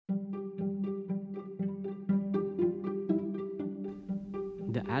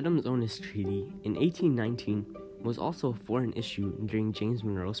The Adams-Onis Treaty in 1819 was also a foreign issue during James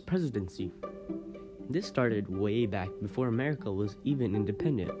Monroe's presidency. This started way back before America was even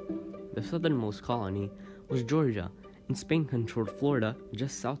independent. The southernmost colony was Georgia, and Spain controlled Florida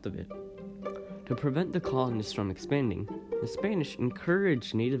just south of it. To prevent the colonists from expanding, the Spanish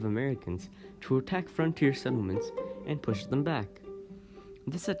encouraged Native Americans to attack frontier settlements and push them back.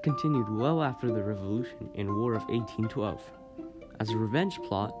 This had continued well after the Revolution and War of 1812. As a revenge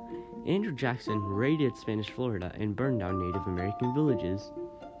plot, Andrew Jackson raided Spanish Florida and burned down Native American villages.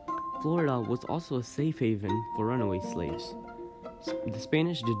 Florida was also a safe haven for runaway slaves. The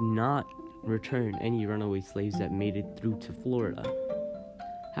Spanish did not return any runaway slaves that made it through to Florida.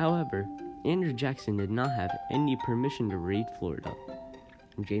 However, Andrew Jackson did not have any permission to raid Florida.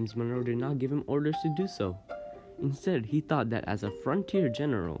 James Monroe did not give him orders to do so. Instead, he thought that as a frontier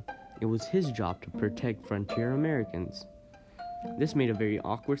general, it was his job to protect frontier Americans. This made a very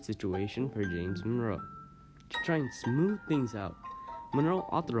awkward situation for James Monroe. To try and smooth things out, Monroe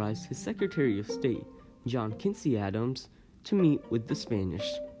authorized his Secretary of State, John Quincy Adams, to meet with the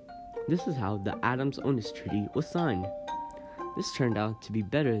Spanish. This is how the Adams-Onis Treaty was signed. This turned out to be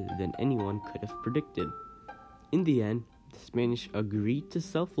better than anyone could have predicted. In the end, the Spanish agreed to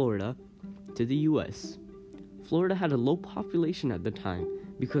sell Florida to the U.S. Florida had a low population at the time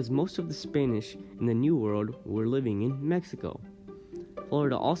because most of the Spanish in the New World were living in Mexico.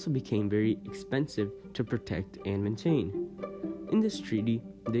 Florida also became very expensive to protect and maintain. In this treaty,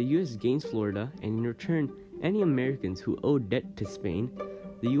 the U.S. gains Florida, and in return, any Americans who owed debt to Spain,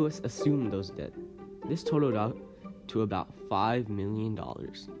 the U.S. assumed those debts. This totaled out to about $5 million.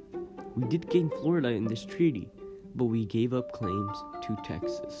 We did gain Florida in this treaty, but we gave up claims to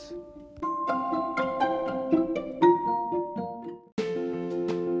Texas.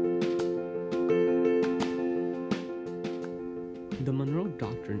 The Monroe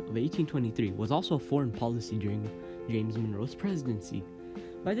Doctrine of 1823 was also a foreign policy during James Monroe's presidency.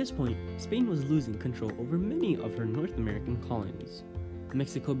 By this point, Spain was losing control over many of her North American colonies.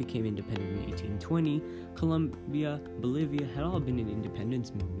 Mexico became independent in 1820, Colombia, Bolivia had all been in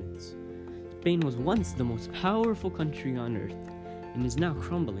independence movements. Spain was once the most powerful country on earth, and is now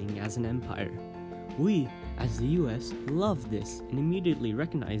crumbling as an empire. We, as the US, loved this and immediately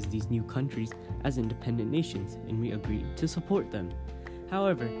recognized these new countries as independent nations, and we agreed to support them.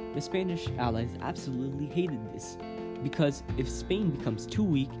 However, the Spanish allies absolutely hated this, because if Spain becomes too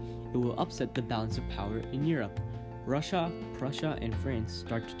weak, it will upset the balance of power in Europe. Russia, Prussia, and France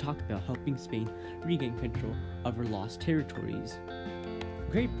start to talk about helping Spain regain control of her lost territories.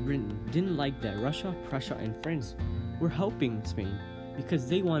 Great Britain didn't like that Russia, Prussia, and France were helping Spain because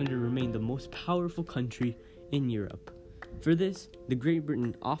they wanted to remain the most powerful country in Europe. For this, the Great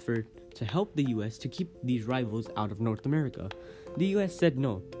Britain offered to help the US to keep these rivals out of North America. The US said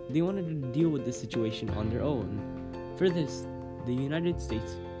no, they wanted to deal with the situation on their own. For this, the United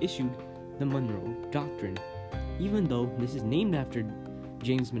States issued the Monroe Doctrine. Even though this is named after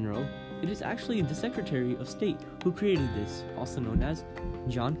James Monroe, it is actually the Secretary of State who created this, also known as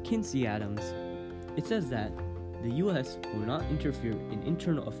John Quincy Adams. It says that the U.S. will not interfere in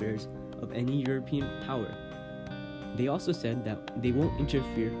internal affairs of any European power. They also said that they won't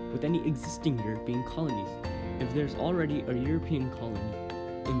interfere with any existing European colonies. If there's already a European colony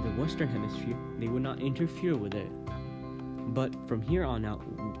in the Western Hemisphere, they would not interfere with it. But from here on out,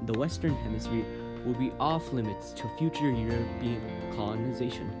 the Western Hemisphere will be off limits to future European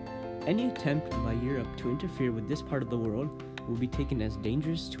colonization. Any attempt by Europe to interfere with this part of the world will be taken as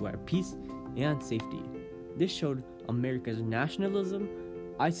dangerous to our peace and safety. This showed America's nationalism,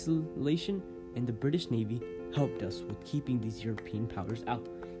 isolation, and the British Navy helped us with keeping these European powers out,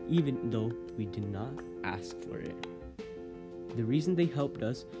 even though we did not ask for it. The reason they helped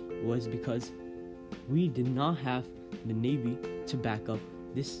us was because we did not have the Navy to back up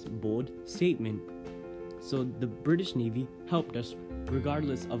this bold statement. So the British Navy helped us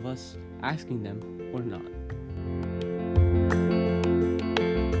regardless of us asking them or not.